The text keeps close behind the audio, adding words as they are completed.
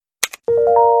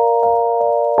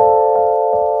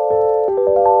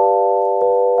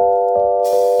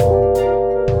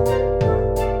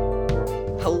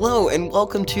Hello and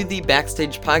welcome to the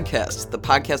Backstage Podcast, the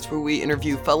podcast where we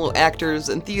interview fellow actors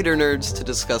and theater nerds to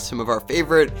discuss some of our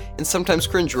favorite and sometimes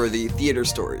cringeworthy theater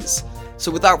stories.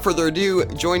 So without further ado,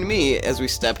 join me as we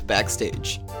step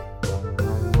backstage.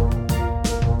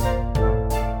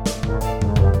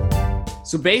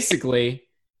 So basically,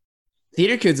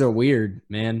 theater kids are weird,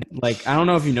 man. Like, I don't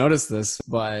know if you noticed this,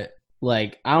 but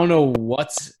like, I don't know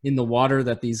what's in the water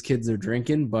that these kids are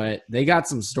drinking, but they got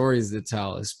some stories to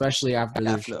tell, especially after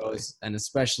their shows and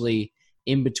especially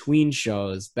in between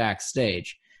shows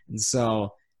backstage. And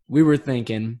so we were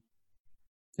thinking,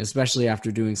 especially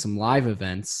after doing some live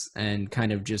events and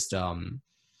kind of just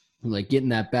like getting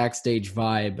that backstage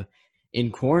vibe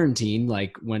in quarantine,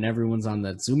 like when everyone's on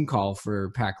that Zoom call for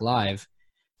Pack Live,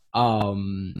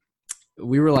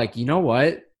 we were like, you know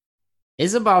what?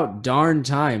 It's about darn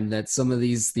time that some of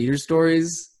these theater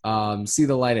stories see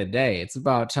the light of day. It's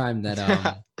about time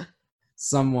that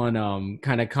someone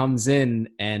kind of comes in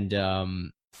and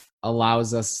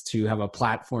allows us to have a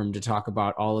platform to talk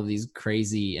about all of these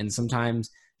crazy and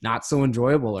sometimes not so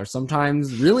enjoyable or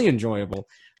sometimes really enjoyable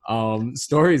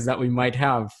stories that we might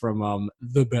have from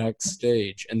the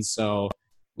backstage. And so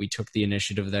we took the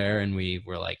initiative there and we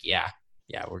were like, yeah,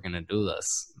 we're going to do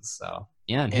this. So,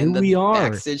 yeah, and here we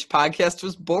are. Backstage Podcast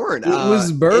was born. It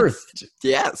was birthed.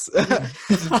 Yes.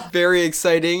 Very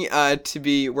exciting to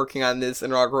be working on this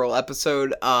inaugural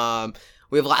episode.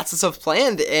 We have lots of stuff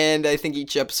planned, and I think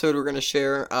each episode we're going to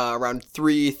share around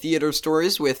 3 theater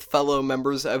stories with fellow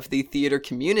members of the theater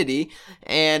community,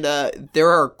 and there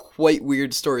are quite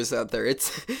weird stories out there.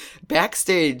 It's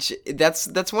backstage.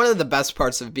 That's one of the best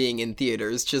parts of being in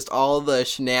theaters, just all the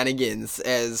shenanigans,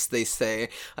 as they say,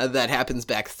 that happens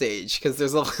backstage, because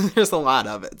there's a lot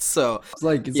of it. So it's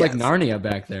like Narnia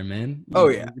back there, man. Oh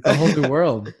yeah, a whole new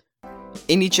world.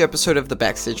 In each episode of the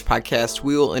Backstage Podcast,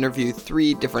 we will interview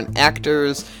 3 different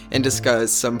actors and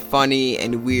discuss some funny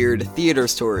and weird theater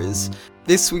stories.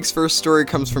 This week's first story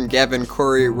comes from Gavin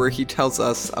Corey, where he tells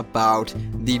us about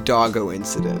the Doggo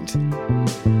Incident.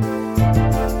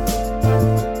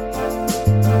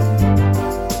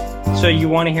 So you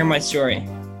want to hear my story?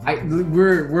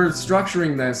 We're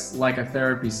structuring this like a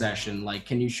therapy session. Like,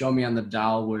 can you show me on the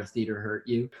dial where theater hurt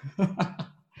you?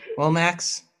 Well,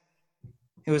 Max,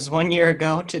 it was 1 year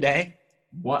ago today.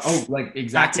 What? Oh, like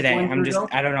exactly. Not today.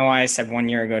 I don't know why I said 1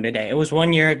 year ago today. It was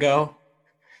 1 year ago.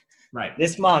 Right.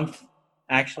 This month,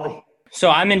 actually.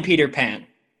 So I'm in Peter Pan.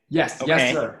 Yes. Okay?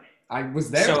 Yes, sir. I was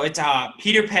there. So it's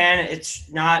Peter Pan.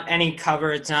 It's not any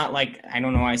cover. It's not like, I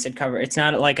don't know why I said cover. It's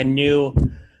not like a new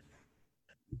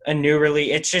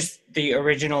release. It's just the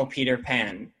original Peter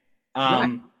Pan.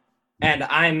 Right. And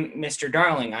I'm Mr.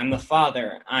 Darling. I'm the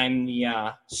father. I'm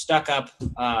the stuck-up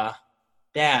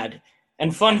dad.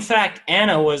 And fun fact,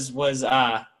 Anna was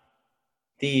the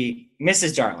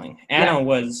Mrs. Darling. Anna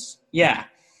was, yeah.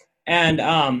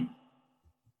 And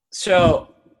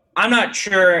so I'm not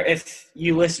sure if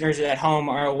you listeners at home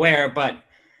are aware, but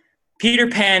Peter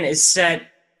Pan is set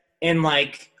in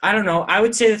like, I don't know, I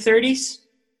would say the 30s.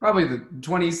 Probably the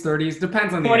 20s, 30s,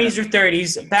 depends on the 20s or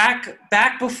 30s,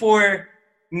 back before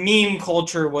meme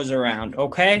culture was around,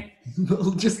 okay?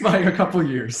 Just by a couple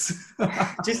years.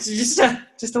 just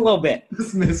a little bit.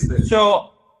 Just missed it.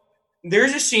 So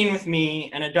there's a scene with me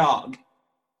and a dog.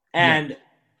 And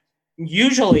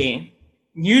usually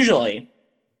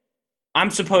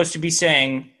I'm supposed to be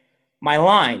saying my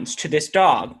lines to this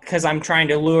dog because I'm trying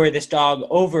to lure this dog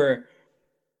over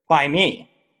by me.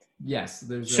 Yes.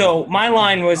 So my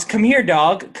line was, "Come here,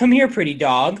 dog. Come here, pretty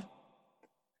dog."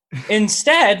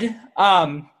 Instead,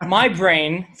 my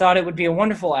brain thought it would be a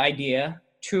wonderful idea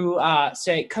to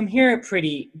say, "Come here,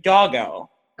 pretty doggo."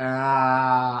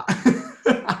 And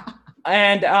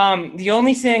the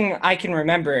only thing I can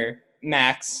remember,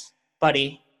 Max,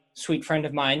 buddy, sweet friend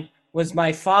of mine, was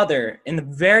my father in the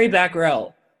very back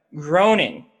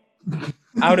groaning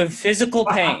out of physical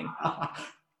pain.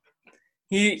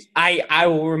 I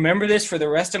will remember this for the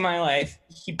rest of my life.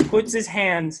 He puts his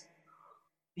hands,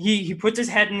 he puts his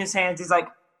head in his hands. He's like,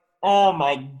 "Oh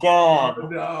my God." Oh,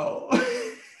 no.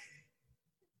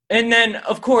 And then,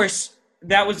 of course,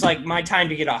 that was like my time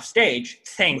to get off stage.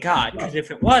 Thank God, because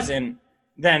if it wasn't,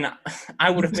 then I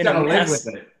would have been a mess. Live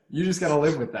with it. You just gotta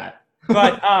live with that.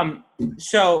 But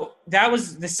so that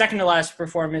was the second to last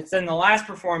performance. Then the last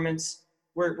performance,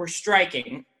 we're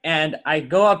striking, and I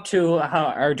go up to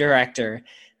our director,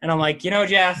 and I'm like,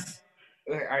 Jeff,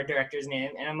 our director's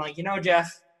name, and I'm like,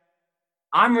 Jeff,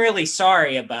 I'm really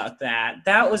sorry about that.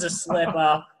 That was a slip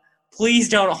up. Please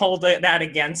don't hold that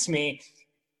against me.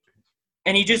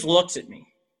 And he just looks at me.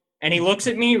 And he looks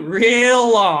at me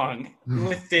real long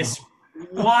with this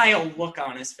wild look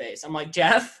on his face. I'm like,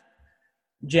 Jeff?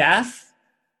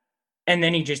 And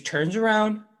then he just turns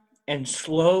around and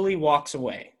slowly walks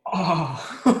away.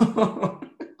 Oh.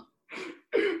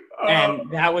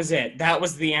 And that was it. That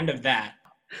was the end of that.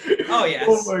 Oh, yes.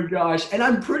 Oh, my gosh. And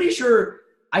I'm pretty sure,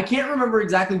 I can't remember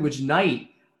exactly which night,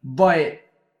 but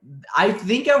I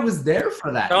think I was there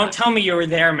for that. Don't tell me you were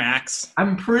there, Max.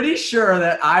 I'm pretty sure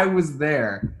that I was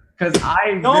there.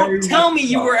 Don't tell me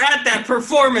you were at that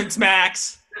performance,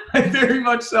 Max. I very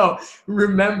much so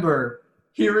remember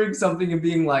hearing something and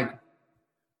being like,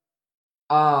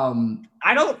 I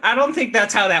don't think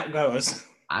that's how that goes.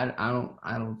 I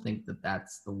don't think that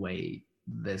that's the way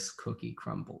this cookie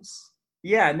crumbles.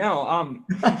 Yeah, no.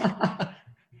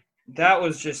 That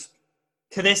was just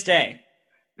to this day.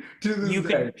 You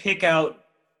could pick out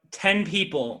 10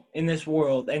 people in this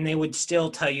world and they would still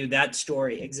tell you that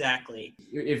story exactly.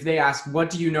 If they ask, what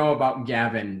do you know about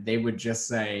Gavin? They would just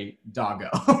say Doggo.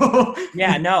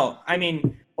 Yeah, no. I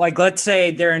mean, like, let's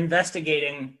say they're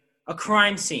investigating a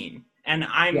crime scene and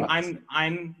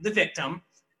I'm the victim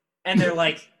and they're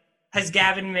like, has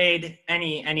Gavin made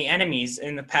any enemies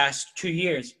in the past 2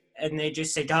 years? And they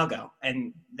just say Doggo,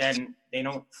 and then they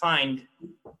don't find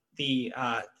the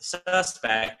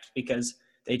suspect because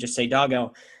they just say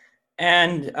Doggo.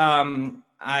 And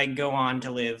I go on to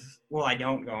live. Well, I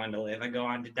don't go on to live. I go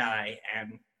on to die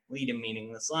and lead a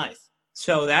meaningless life.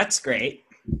 So that's great.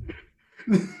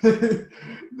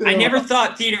 I never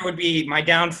thought theater would be my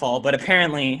downfall, but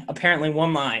apparently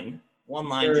one line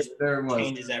just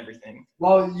changes everything.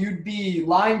 Well, you'd be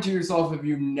lying to yourself if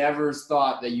you never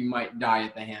thought that you might die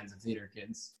at the hands of theater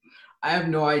kids. I have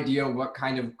no idea what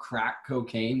kind of crack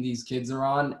cocaine these kids are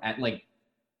on at like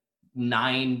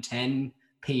 9-10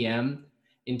 p.m.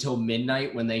 until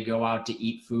midnight when they go out to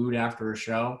eat food after a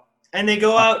show. And they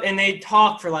go out and they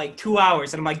talk for like 2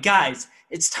 hours. And I'm like, guys,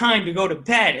 it's time to go to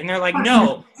bed. And they're like,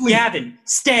 no, Gavin,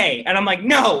 stay. And I'm like,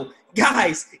 no,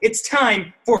 guys, it's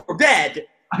time for bed.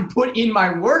 I put in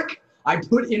my work. I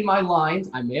put in my lines.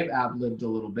 I may have ad-libbed a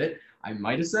little bit. I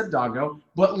might have said Doggo,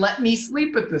 but let me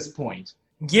sleep at this point.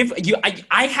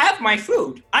 I have my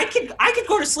food. I could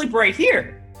go to sleep right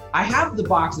here. I have the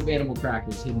box of animal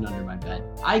crackers hidden under my bed.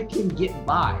 I can get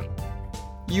by.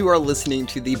 You are listening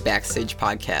to the Backstage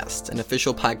Podcast, an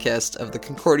official podcast of the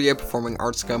Concordia Performing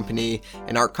Arts Company,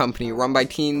 an art company run by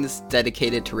teens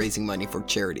dedicated to raising money for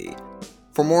charity.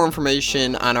 For more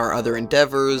information on our other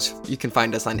endeavors, you can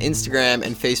find us on Instagram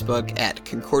and Facebook at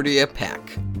Concordia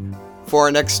Pack. For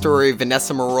our next story,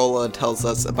 Vanessa Marola tells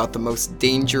us about the most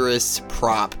dangerous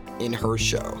prop in her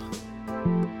show.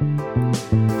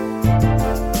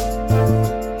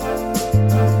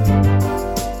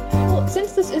 Well,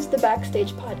 since this is the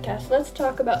Backstage Podcast, let's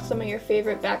talk about some of your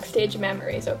favorite backstage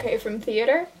memories, okay, from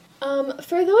theater?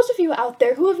 For those of you out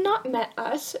there who have not met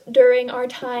us during our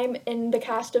time in the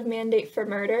cast of Mandate for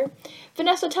Murder,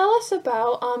 Vanessa, tell us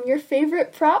about your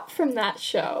favorite prop from that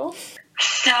show.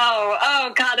 So,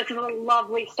 oh God, it's a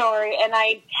lovely story, and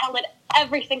I tell it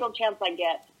every single chance I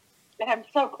get. And I'm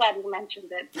so glad you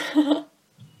mentioned it.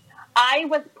 I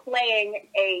was playing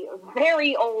a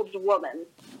very old woman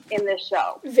in this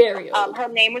show. Very old. Her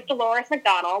name was Dolores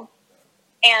McDonald,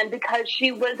 and because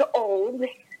she was old,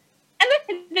 and this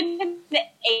isn't the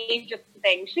age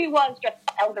thing, she was just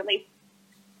elderly.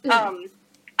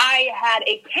 I had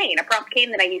a cane, a prop cane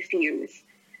that I used to use.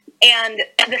 And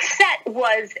the set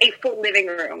was a full living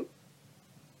room.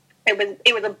 It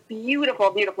was a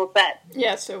beautiful, beautiful set.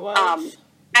 Yes, it was.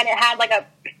 And it had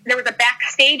there was a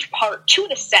backstage part to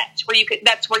the set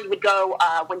that's where you would go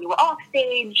when you were off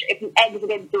stage, if you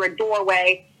exited through a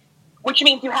doorway, which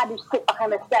means you had to sit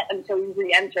behind the set until you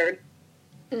re-entered.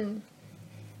 And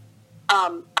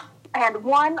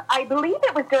I believe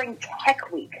it was during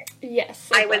Tech Week. Yes,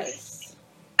 I was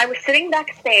sitting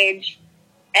backstage,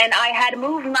 and I had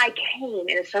moved my cane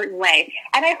in a certain way,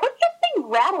 and I heard something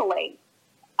rattling,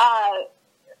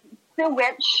 through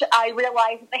which I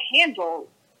realized the handle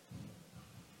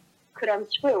could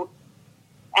unscrew.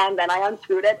 And then I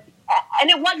unscrewed it, and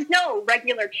it was no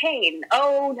regular cane.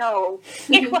 Oh, no.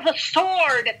 It was a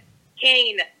sword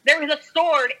cane. There was a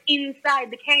sword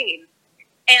inside the cane.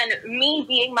 And me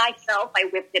being myself, I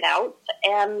whipped it out,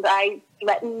 and I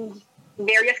threatened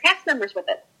various cast members with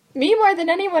it. Me more than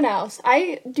anyone else.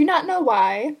 I do not know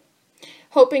why.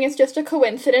 Hoping it's just a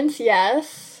coincidence,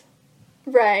 yes.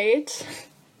 Right.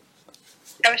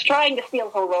 I was trying to steal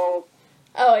her role.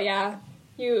 Oh, yeah.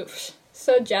 You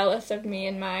so jealous of me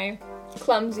and my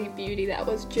clumsy beauty that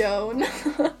was Joan.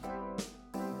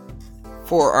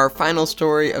 For our final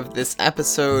story of this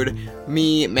episode,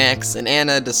 me, Max, and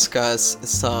Anna discuss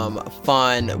some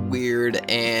fun, weird,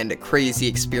 and crazy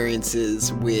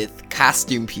experiences with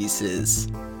costume pieces.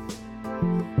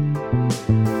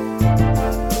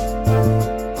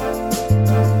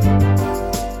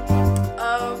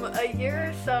 A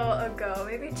year or so ago,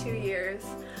 maybe 2 years,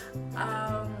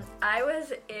 I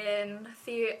was in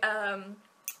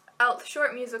a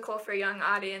short musical for young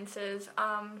audiences,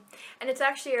 and it's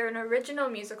actually an original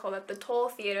musical that the Toll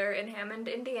Theater in Hammond,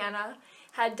 Indiana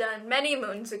had done many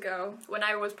moons ago when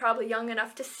I was probably young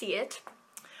enough to see it,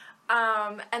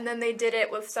 and then they did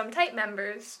it with some type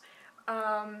members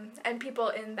and people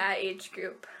in that age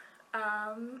group.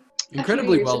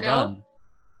 Incredibly well done.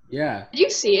 Yeah. Did you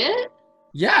see it?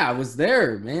 Yeah, I was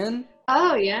there, man.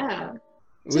 Oh, yeah.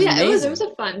 It So was yeah, amazing. it was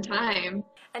a fun time.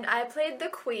 And I played the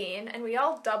queen, and we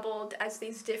all doubled as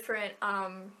these different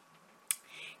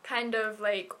kind of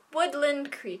like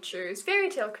woodland creatures, fairy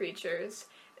tale creatures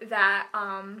that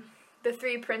the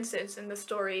three princes in the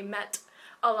story met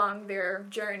along their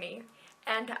journey.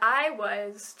 And I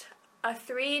was a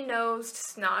three-nosed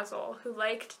snozzle who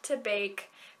liked to bake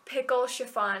pickle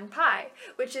chiffon pie,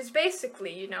 which is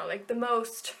basically, you know, like the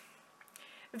most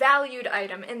valued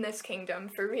item in this kingdom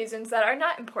for reasons that are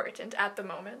not important at the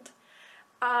moment.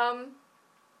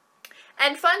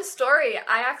 And fun story,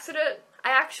 I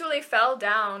actually fell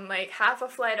down like half a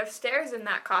flight of stairs in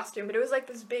that costume, but it was like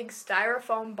this big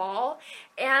styrofoam ball,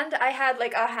 and I had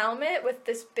like a helmet with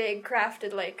this big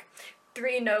crafted like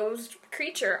three-nosed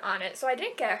creature on it, so I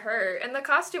didn't get hurt, and the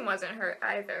costume wasn't hurt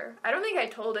either. I don't think I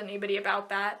told anybody about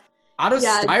that. Out of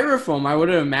styrofoam, I would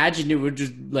have imagined it would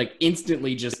just like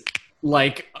instantly just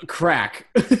like crack.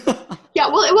 Yeah,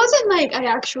 well, it wasn't like I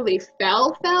actually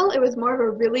fell. It was more of a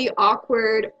really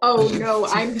awkward, oh no,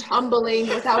 I'm tumbling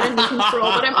without any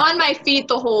control, but I'm on my feet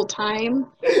the whole time.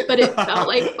 But it felt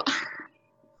like...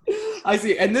 I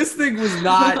see. And this thing was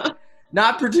not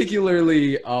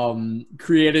particularly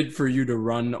created for you to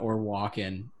run or walk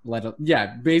in.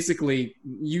 Basically,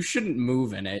 you shouldn't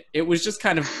move in it. It was just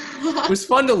kind of, it was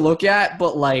fun to look at,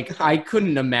 but like I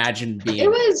couldn't imagine being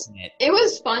in it. It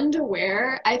was fun to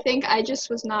wear. I think I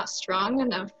just was not strong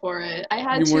enough for it.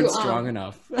 You weren't strong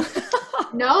enough.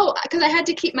 No, because I had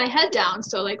to keep my head down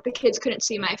so like the kids couldn't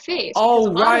see my face. Oh,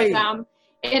 because a lot right. of them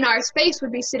in our space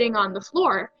would be sitting on the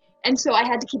floor, and so I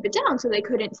had to keep it down so they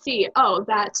couldn't see. Oh,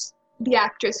 that's the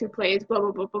actress who plays blah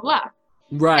blah blah blah blah.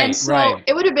 Right, and so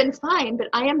it would have been fine, but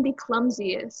I am the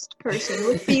clumsiest person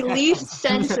with the least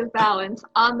sense of balance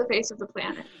on the face of the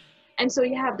planet. And so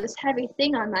you have this heavy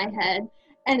thing on my head,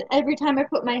 and every time I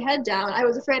put my head down, I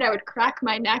was afraid I would crack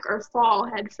my neck or fall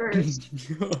head first.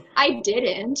 I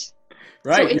didn't.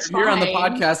 Right, so you're on the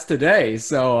podcast today,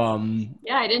 so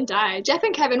Yeah, I didn't die. Jeff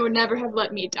and Kevin would never have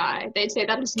let me die. They'd say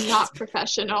that is not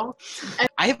professional.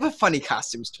 I have a funny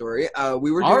costume story. We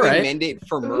were doing a Mandate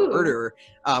for Murder,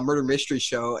 murder mystery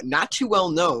show, not too well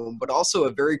known, but also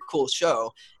a very cool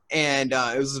show. And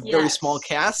it was a very small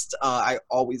cast. I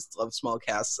always love small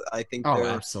casts. I think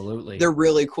absolutely. They're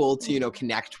really cool to,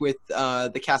 connect with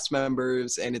the cast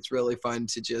members, and it's really fun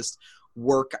to just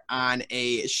work on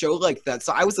a show like that.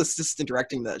 So I was assistant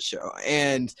directing that show,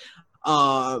 and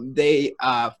they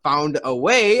found a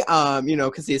way,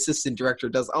 because the assistant director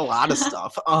does a lot of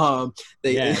stuff.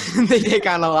 They take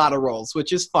on a lot of roles,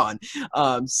 which is fun.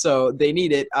 So they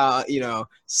needed,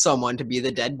 someone to be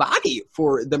the dead body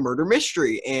for the murder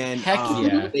mystery, and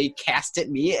they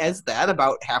casted me as that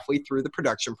about halfway through the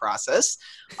production process.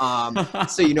 So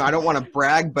I don't want to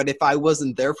brag, but if I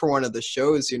wasn't there for one of the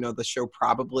shows, the show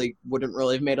probably wouldn't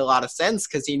really have made a lot of sense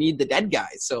because you need the dead guy.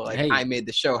 So I made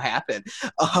the show happen.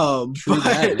 True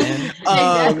that, man.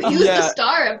 Exactly. He was the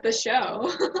star of the show.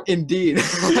 Indeed.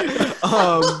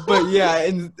 But yeah,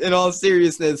 in all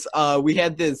seriousness, we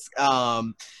had this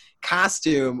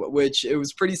costume, which it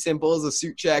was pretty simple as a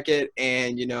suit jacket,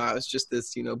 and I was just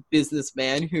this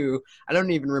businessman who, I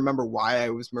don't even remember why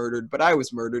I was murdered, but I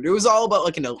was murdered. It was all about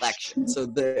like an election, so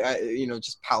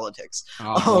just politics.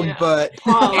 But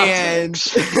and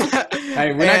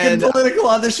hey, we're not getting political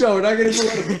on the show. We're not getting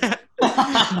political.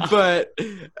 But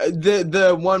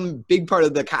the one big part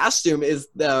of the costume is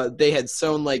they had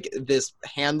sewn like this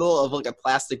handle of like a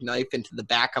plastic knife into the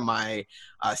back of my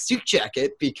suit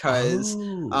jacket because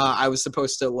I was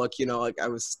supposed to look, like I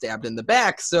was stabbed in the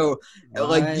back. So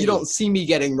like you don't see me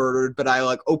getting murdered, but I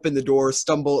like open the door,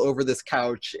 stumble over this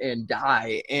couch, and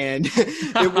die. And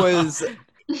it was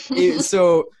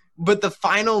But the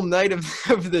final night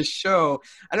of the show,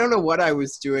 I don't know what I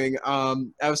was doing. I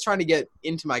was trying to get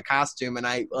into my costume, and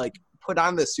I like put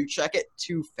on the suit jacket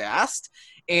too fast,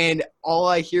 and all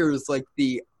I hear is like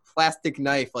the plastic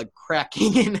knife like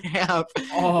cracking in half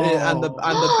on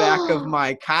the back of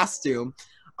my costume.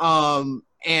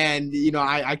 And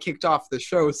I kicked off the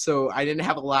show, so I didn't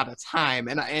have a lot of time.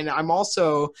 And I'm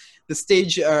also the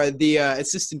stage, the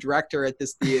assistant director at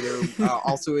this theater,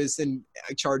 also is in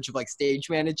charge of like stage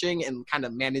managing and kind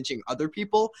of managing other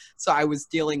people. So I was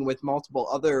dealing with multiple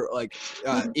other like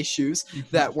issues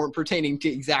that weren't pertaining to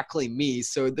exactly me.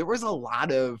 So there was a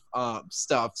lot of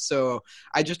stuff. So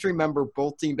I just remember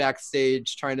bolting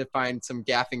backstage, trying to find some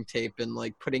gaffing tape and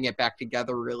like putting it back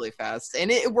together really fast,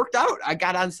 and it worked out. I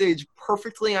got on stage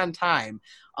perfectly on time,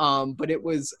 but it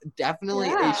was definitely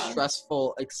a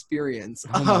stressful experience.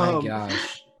 Oh my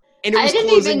gosh. And it was I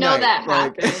didn't even know that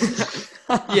happened.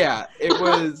 Yeah,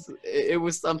 it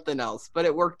was something else, but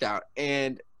it worked out,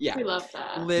 and yeah, We love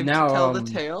that. lived Now, to tell the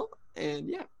tale, and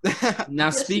yeah. Now,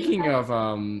 Yes, speaking you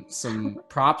of some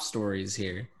prop stories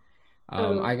here,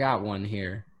 I got one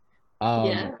here.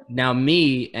 Yeah. Now,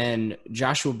 me and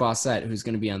Joshua Bossett, who's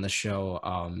going to be on the show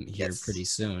here Yes. pretty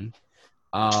soon,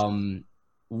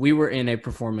 we were in a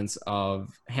performance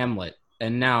of Hamlet.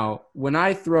 And now, when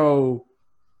I throw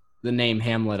the name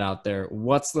Hamlet out there,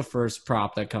 what's the first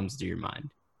prop that comes to your mind?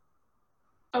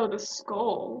 Oh, the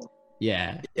skull.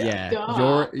 Yeah.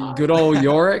 Duh. Good old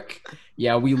Yorick.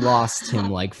 Yeah, we lost him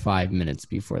like 5 minutes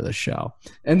before the show.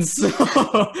 And so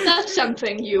That's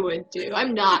something you would do.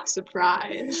 I'm not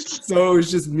surprised. so it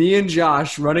was just me and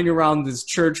Josh running around this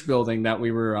church building that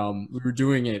we were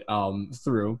doing it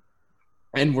through.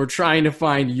 And we're trying to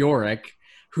find Yorick,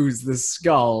 who's the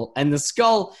skull. And the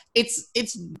skull, it's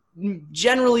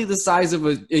generally the size of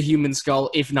a human skull,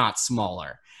 if not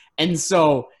smaller. And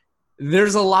so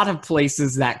there's a lot of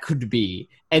places that could be.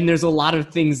 And there's a lot of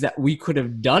things that we could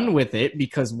have done with it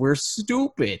because we're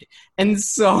stupid. And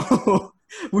so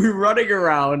we're running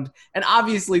around. And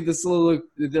obviously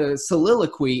the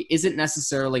soliloquy isn't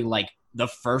necessarily like the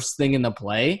first thing in the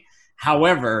play.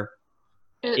 However,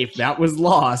 if that was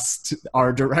lost,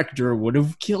 our director would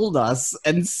have killed us.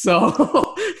 And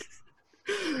so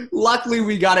luckily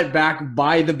we got it back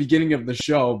by the beginning of the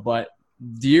show. But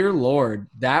dear Lord,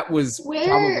 that was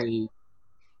probably...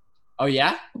 Oh,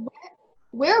 yeah?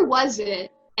 Where was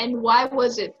it and why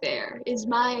was it there is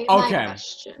my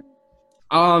question.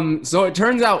 So it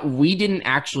turns out we didn't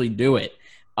actually do it.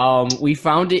 We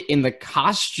found it in the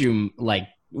costume, like,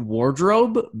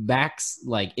 wardrobe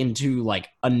into, like,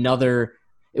 another...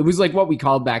 It was like what we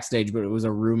called backstage, but it was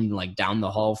a room like down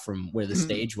the hall from where the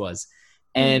stage was.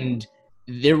 And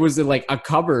there was a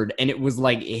cupboard and it was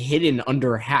like hidden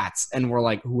under hats. And we're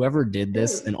like, whoever did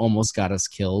this and almost got us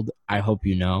killed, I hope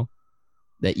you know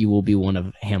that you will be one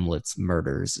of Hamlet's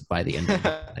murders by the end of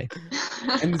the day.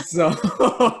 And so...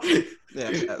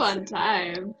 Yeah, fun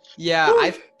time. Yeah,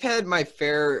 I've had my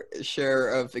fair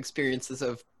share of experiences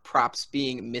of props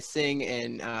being missing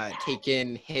and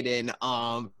taken, hidden.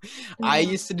 I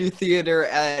used to do theater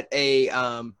at a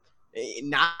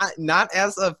not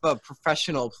as of a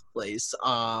professional place,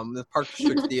 the Park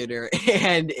District Theater,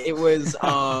 and it was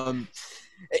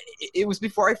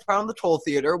before I found the Toll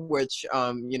Theater, which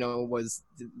was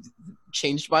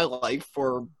changed my life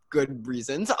for good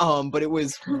reasons. But it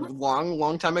was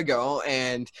long time ago,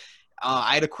 and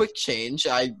I had a quick change.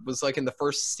 I was like in the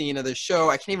first scene of the show.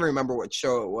 I can't even remember what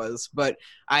show it was, but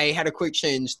I had a quick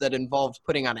change that involved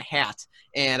putting on a hat,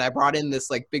 and I brought in this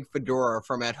like big fedora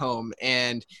from at home,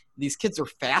 and these kids were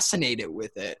fascinated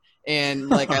with it. And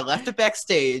like I left it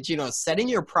backstage, setting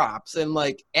your props. And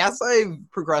like as I've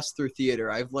progressed through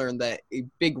theater, I've learned that a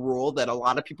big rule that a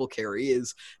lot of people carry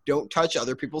is don't touch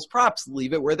other people's props.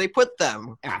 Leave it where they put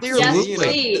them.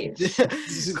 Absolutely.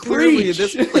 Clearly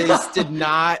this place did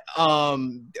not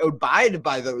abide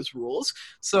by those rules.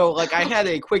 So like I had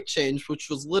a quick change, which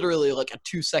was literally like a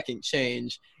 2-second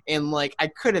change. And like I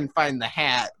couldn't find the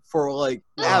hat for like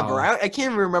ever. I can't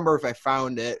even remember if I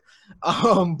found it.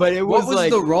 But it was, what was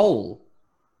like the role?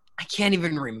 I can't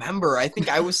even remember. I think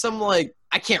I was some like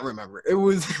I can't remember. It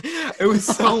was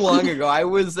so long ago. I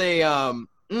was an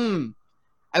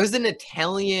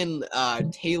Italian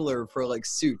tailor for like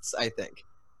suits, I think.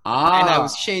 And I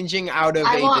was changing out of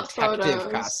a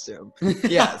detective costume.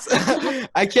 Yes.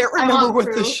 I can't remember what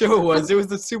the show was. It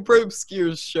was a super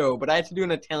obscure show, but I had to do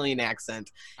an Italian accent.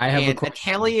 I have and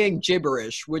Italian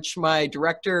gibberish, which my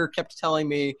director kept telling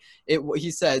me.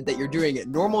 He said that you're doing it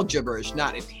normal gibberish,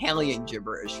 not Italian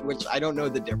gibberish, which I don't know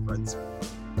the difference.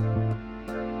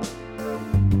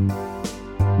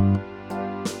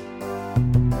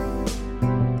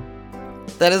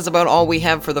 That is about all we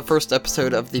have for the first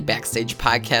episode of the Backstage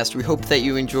Podcast. We hope that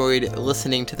you enjoyed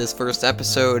listening to this first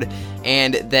episode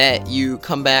and that you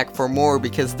come back for more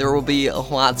because there will be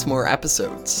lots more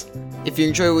episodes. If you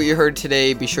enjoy what you heard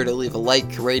today, be sure to leave a like,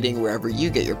 rating wherever you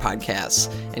get your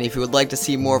podcasts. And if you would like to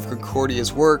see more of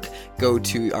Concordia's work, go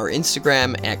to our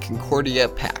Instagram at Concordia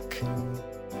Pack.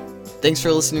 Thanks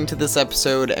for listening to this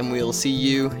episode, and we will see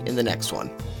you in the next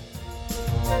one.